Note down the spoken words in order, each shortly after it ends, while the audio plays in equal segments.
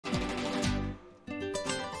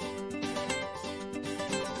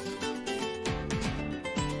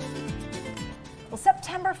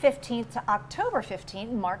September 15th to October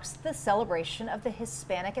 15th marks the celebration of the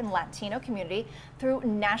Hispanic and Latino community through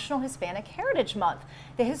National Hispanic Heritage Month.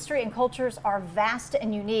 The history and cultures are vast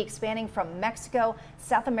and unique, spanning from Mexico,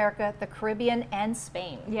 South America, the Caribbean, and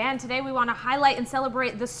Spain. Yeah, and today we want to highlight and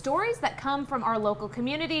celebrate the stories that come from our local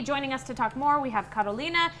community. Joining us to talk more, we have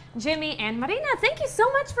Carolina, Jimmy, and Marina. Thank you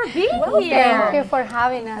so much for being here. Thank you for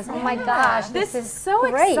having us. Oh my gosh, this is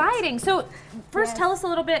so great. exciting. So first, tell us a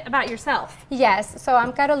little bit about yourself. Yes, so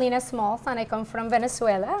I'm Carolina Smalls, and I come from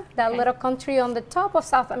Venezuela, that little country on the top of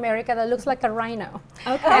South America that looks like a rhino.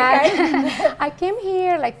 Okay. I came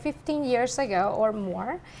here like 15 years ago or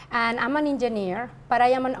more, and I'm an engineer, but I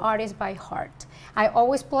am an artist by heart. I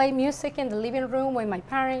always play music in the living room with my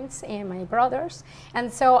parents and my brothers,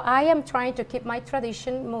 and so I am trying to keep my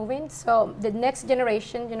tradition moving, so the next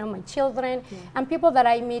generation, you know, my children and people that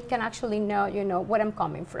I meet can actually know, you know, where I'm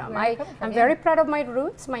coming from. I'm very proud of my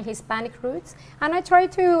roots, my Hispanic roots, and I try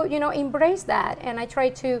to, you know, embrace that, and I try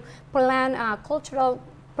to plan cultural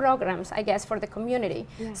programs, I guess, for the community.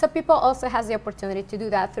 So people also has the opportunity to do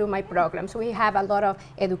that through my programs. We have a lot of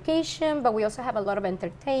education, but we also have a lot of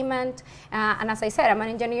entertainment. And as I said, I'm an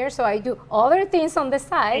engineer, so I do other things on the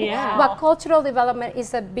side, but cultural development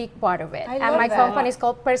is a big part of it. And my company is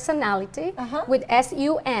called Personality, with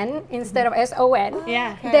S-U-N instead of S-O-N.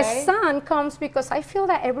 The sun comes because I feel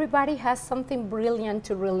that everybody has something brilliant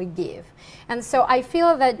to really give. And so I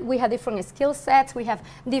feel that we have different skill sets, we have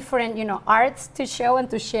different, you know, arts to show and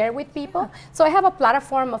to share with people. So I have a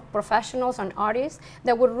platform of professionals and artists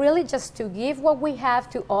that would really just to give what we have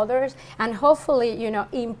to others, and hopefully, you know,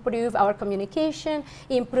 improve our communication,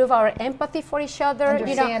 improve our empathy for each other.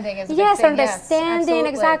 Understanding is a big yes, thing. understanding,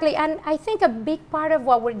 exactly. And I think a big part of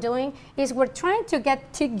what we're doing is we're trying to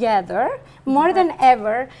get together more than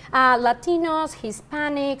ever, Latinos,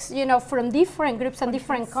 Hispanics, you know, from different groups and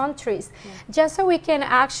different countries, just so we can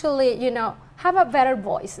actually, you know, have a better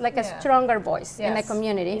voice, like a stronger voice in the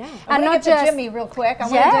community. And not just Jimmy, real quick. I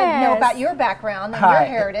wanted to know about your background and your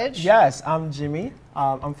heritage. Yes, I'm Jimmy.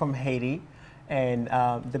 I'm from Haiti, and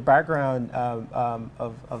the background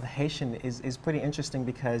of Haitian is pretty interesting,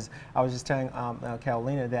 because I was just telling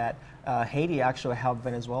Carolina that Haiti actually helped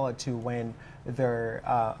Venezuela to win their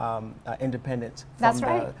independence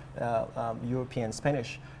from the European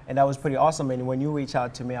Spanish. And that was pretty awesome. And when you reached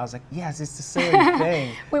out to me, I was like, yes, it's the same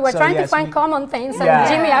thing. We were trying to find common things, and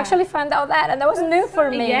Jimmy actually found out that, and that was new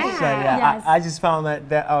for me. So I just found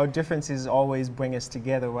that our differences always bring us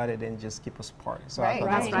together rather than just keep us apart. So I thought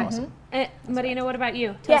that was awesome. Marina, what about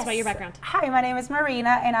you? Tell us about your background. Hi, my name is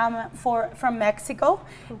Marina, and I'm from Mexico.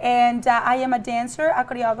 And I am a dancer, a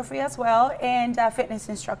choreographer as well, and a fitness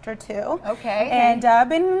instructor too. And I've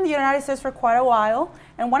been in the United States for quite a while.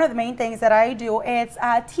 And one of the main things that I do is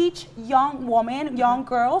teach young women, young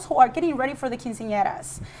girls who are getting ready for the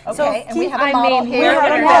quinceañeras. So and we have a model here. We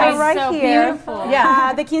have a model right so here. Beautiful.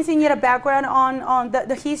 The quinceañera background on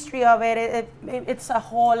the history of it, it's a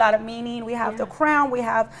whole lot of meaning. We have the crown, we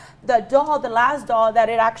have the doll, the last doll that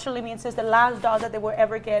it actually means is the last doll that they will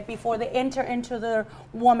ever get before they enter into their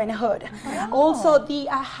womanhood. Also, the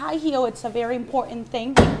high heel, it's a very important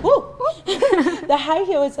thing. The high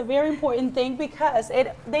heel is a very important thing because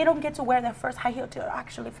they don't get to wear their first high heel till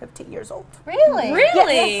actually 15 years old. Really?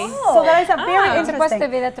 Really? Yes. So that is a very interesting. It's supposed to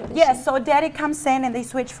be the tradition. Yes, so daddy comes in and they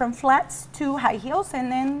switch from flats to high heels,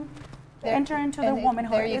 and then enter into their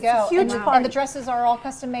womanhood. There you it's go. A huge part. And the dresses are all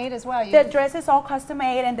custom made as well. The dress is all custom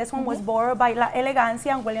made, and this one was borrowed by La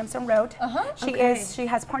Elegancia on Williamson Road. She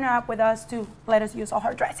has partnered up with us to let us use all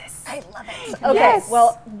her dresses. I love it. Okay,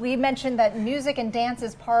 well, we mentioned that music and dance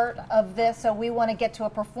is part of this, so we want to get to a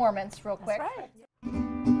performance real quick. That's right.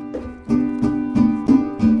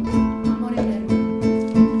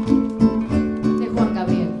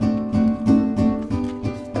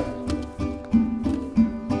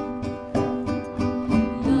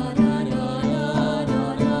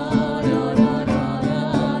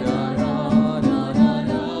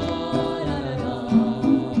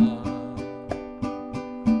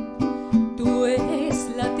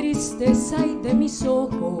 Tristeza y de mis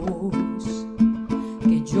ojos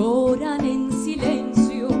que lloran en silencio.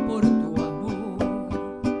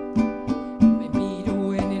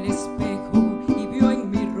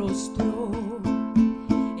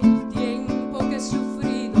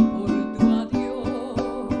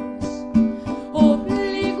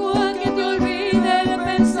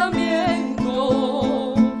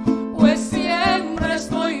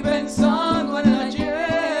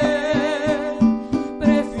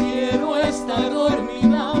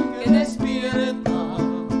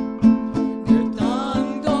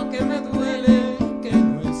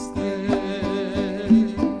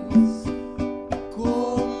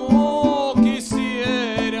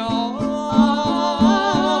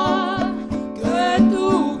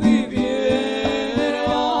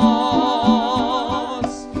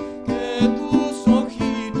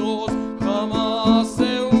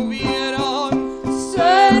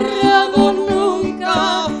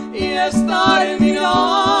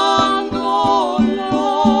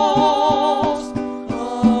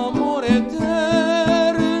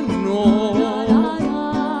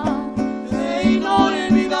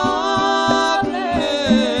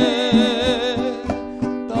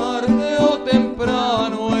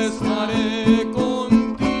 iré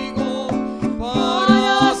contigo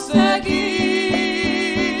para seguir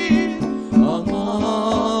amándonos.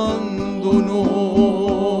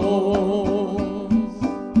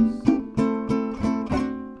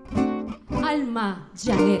 Alma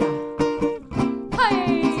llanera.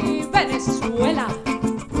 ¡Ay, Venezuela!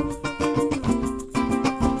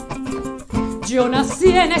 Yo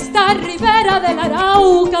nací en esta ribera del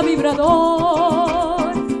Arauca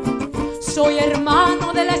vibrador. Soy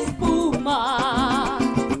hermano de la espuma,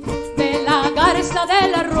 de la garza de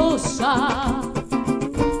la rosa.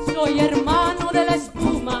 Soy hermano de la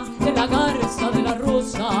espuma, de la garza de la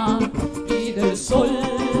rosa. Y del sol,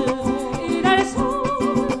 y del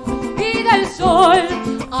sol, y del sol.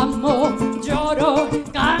 Amo, lloro,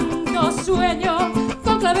 canto, sueño,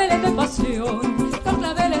 con claveles de pasión, con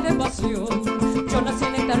claveles de pasión. Yo nací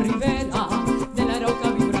en esta ribera del Arauca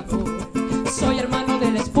vibrador. Soy hermano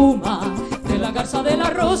de la espuma, de la garza de la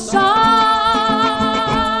rosa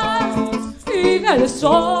y del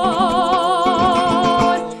sol.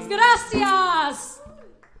 Gracias.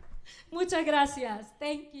 Muchas gracias.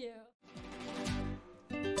 Thank you.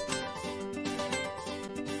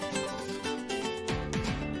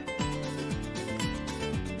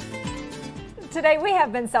 Today we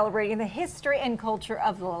have been celebrating the history and culture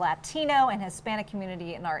of the Latino and Hispanic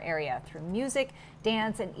community in our area through music,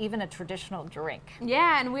 dance, and even a traditional drink.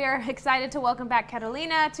 Yeah, and we are excited to welcome back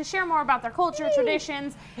Carolina to share more about their culture,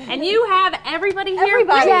 traditions, and you have everybody here with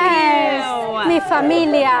Yes, you. mi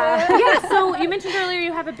familia. Yeah, so you mentioned earlier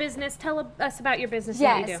you have a business. Tell us about your business.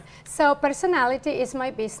 Yes. What you do. So Personality is my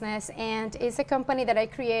business, and it's a company that I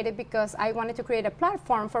created because I wanted to create a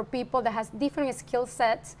platform for people that has different skill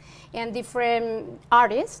sets and different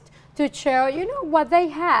artists to show, you know, what they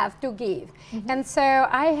have to give. And so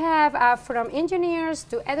I have from engineers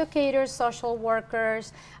to educators, social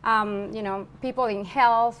workers, you know, people in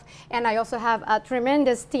health, and I also have a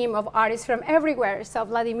tremendous team of artists from everywhere. So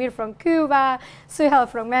Vladimir from Cuba, Suhel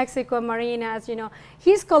from Mexico, Marina's, you know,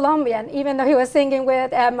 he's Colombian, even though he was singing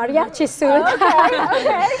with mariachi suit.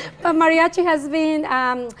 But mariachi has been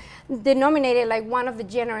denominated like one of the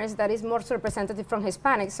genres that is most representative from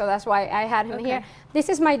Hispanics, so that's why I had him here. This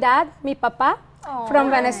is my dad, mi papa, from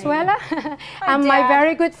Venezuela, and my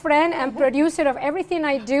very good friend and producer of everything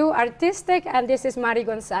I do, artistic, and this is Mari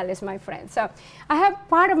Gonzalez, my friend. So I have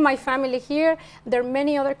part of my family here. There are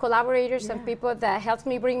many other collaborators and people that helped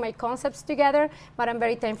me bring my concepts together, but I'm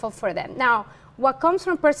very thankful for them. Now, what comes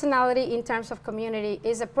from Personality in terms of community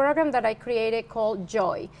is a program that I created called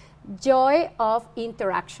Joy, Joy of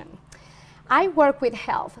Interaction. I work with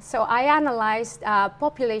health, so I analyzed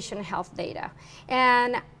population health data.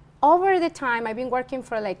 And over the time, I've been working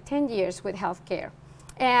for like 10 years with healthcare.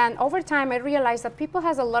 And over time, I realized that people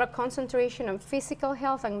has a lot of concentration on physical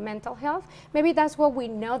health and mental health. Maybe that's what we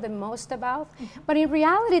know the most about. But in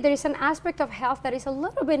reality, there is an aspect of health that is a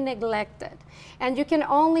little bit neglected. And you can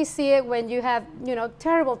only see it when you have, you know,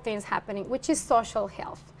 terrible things happening, which is social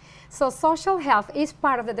health. So social health is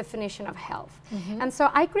part of the definition of health. And so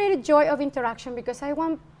I created Joy of Interaction because I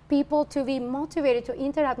want people to be motivated to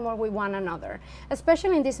interact more with one another,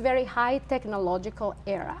 especially in this very high technological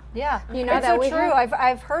era. Yeah, you know, it's that so we true. have-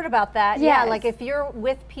 I've heard about that. Yeah, Yes. like if you're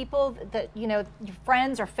with people that, you know, your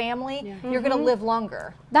friends or family, you're going to live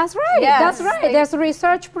longer. That's right. Yes. That's right. Like- There's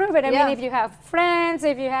research proven. I Yeah. mean, if you have friends,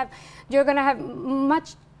 if you have, you're going to have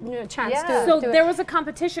much chance Yeah. to. So to there was a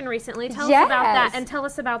competition recently. Tell us about that Yes. and tell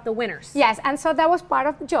us about the winners. Yes, and so that was part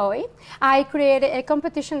of Joy. I created a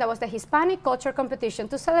competition that was the Hispanic Culture Competition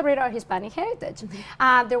to celebrate our Hispanic heritage.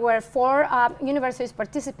 There were 4 universities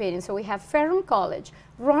participating. So we have Ferrum College,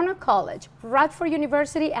 Roanoke College, Radford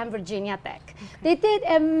University, and Virginia Tech. They did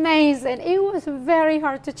amazing. It was very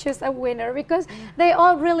hard to choose a winner because they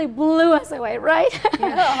all really blew us away, right?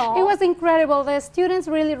 It was incredible. The students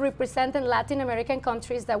really represented Latin American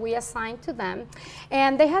countries that we assigned to them.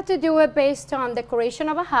 And they had to do it based on decoration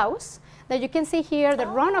of a house that you can see here, the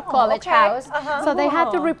Roanoke College house. So they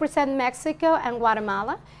had to represent Mexico and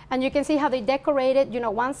Guatemala. And you can see how they decorated, you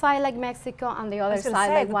know, one side like Mexico and the other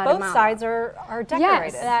side like Guatemala. both sides are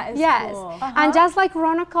decorated. Yes, That is yes. cool. And just like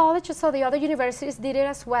Roanoke College, so the other universities did it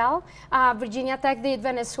as well. Virginia Tech did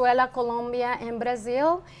Venezuela, Colombia, and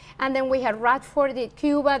Brazil. And then we had Radford did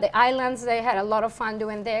Cuba, the islands, they had a lot of fun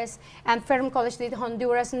doing this. And Ferrum College did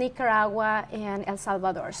Honduras, Nicaragua, and El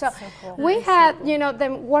Salvador. So cool. we had, you know,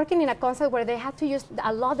 them working in a concept where they had to use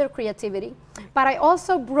a lot of their creativity. But I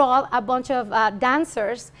also brought a bunch of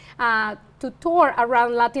dancers to tour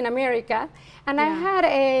around Latin America. And I had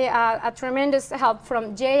a tremendous help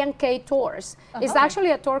from J&K Tours. It's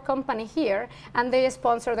actually a tour company here, and they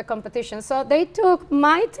sponsor the competition. So they took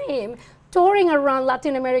my team touring around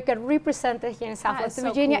Latin America represented here in Southwest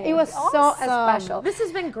Virginia. It was so special. This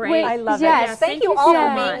has been great. I love it. Yes. Thank you all so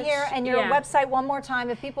for being much. here. And your website one more time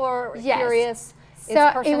if people are Yes. curious.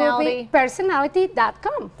 So it will be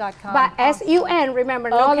personality.com. But S-U-N, remember,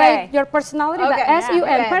 not like your personality, but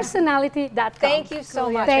S-U-N, personality.com. Thank you so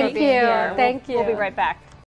much Thank for being you. here. Thank you. We'll be right back.